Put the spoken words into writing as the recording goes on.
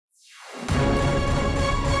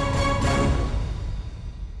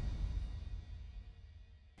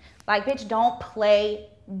Like, bitch,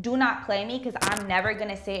 do not play me, because I'm never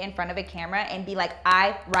gonna sit in front of a camera and be like,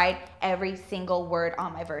 I write every single word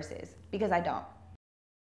on my verses, because I don't.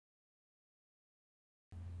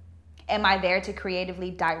 Am I there to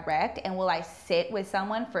creatively direct, and will I sit with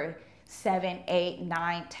someone for 7, 8,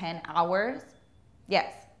 9, 10 hours?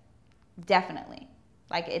 Yes, definitely.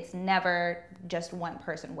 Like, it's never just one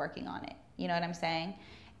person working on it. You know what I'm saying?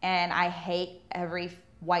 And I hate every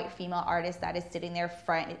white female artist that is sitting there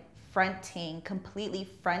completely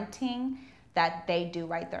fronting that they do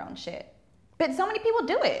write their own shit. But so many people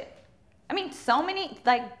do it. I mean, so many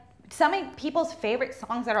people's favorite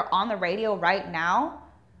songs that are on the radio right now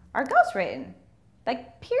are ghostwritten.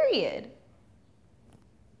 Like, period.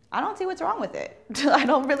 I don't see what's wrong with it. I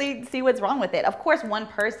don't really see what's wrong with it. Of course, one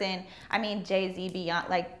person, I mean, Jay-Z, Beyonce,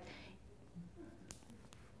 like,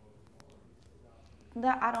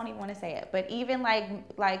 I don't even want to say it, but even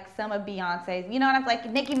like some of Beyonce's, you know what I'm like,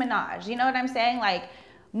 Nicki Minaj, you know what I'm saying? Like,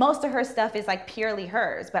 most of her stuff is like purely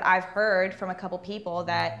hers, but I've heard from a couple people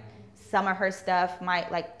that some of her stuff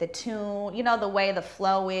might, like the tune, you know, the way the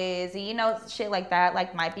flow is, you know, shit like that,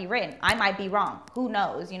 like, might be written. I might be wrong. Who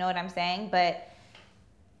knows? You know what I'm saying? But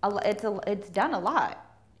it's done a lot,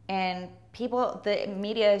 and the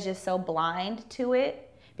media is just so blind to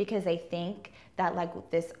it because they think that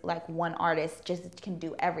like one artist just can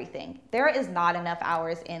do everything. There is not enough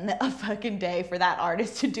hours in a fucking day for that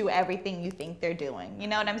artist to do everything you think they're doing. You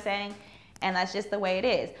know what I'm saying? And that's just the way it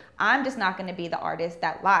is. I'm just not gonna be the artist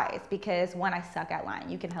that lies, because one, I suck at lying.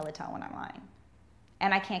 You can hella tell when I'm lying.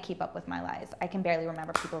 And I can't keep up with my lies. I can barely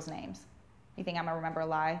remember people's names. You think I'm gonna remember a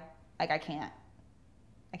lie? Like, I can't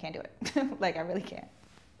do it. Like, I really can't.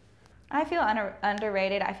 I feel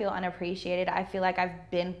underrated. I feel unappreciated. I feel like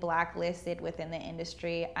I've been blacklisted within the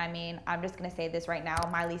industry. I mean, I'm just gonna say this right now.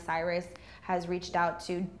 Miley Cyrus has reached out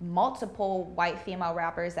to multiple white female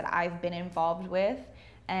rappers that I've been involved with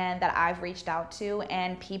and that I've reached out to,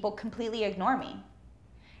 and people completely ignore me.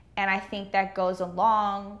 And I think that goes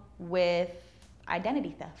along with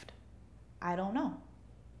identity theft. I don't know.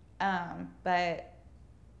 But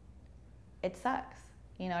it sucks.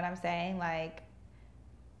 You know what I'm saying? Like,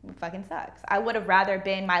 it fucking sucks. I would have rather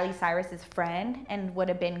been Miley Cyrus's friend and would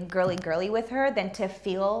have been girly with her than to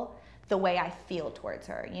feel the way I feel towards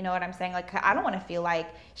her. You know what I'm saying? Like, I don't want to feel like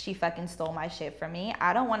she fucking stole my shit from me.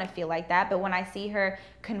 I don't want to feel like that. But when I see her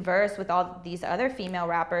converse with all these other female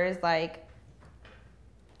rappers, like,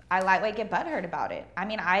 I lightweight get butthurt about it. I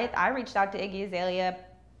mean, I reached out to Iggy Azalea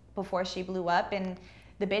before she blew up, and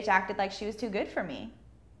the bitch acted like she was too good for me.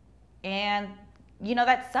 And you know,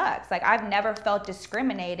 that sucks. Like, I've never felt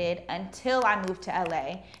discriminated until I moved to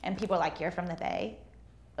LA, and people are like, you're from the Bay?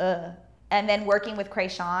 And then working with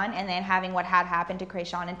Kreisberg, and then having what had happened to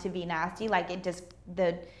Kreisberg and to Be Nasty, like, it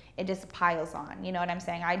just piles on. You know what I'm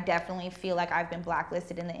saying? I definitely feel like I've been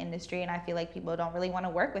blacklisted in the industry, and I feel like people don't really want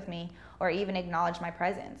to work with me or even acknowledge my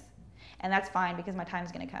presence. And that's fine, because my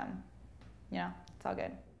time's gonna come. You know, it's all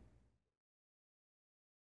good.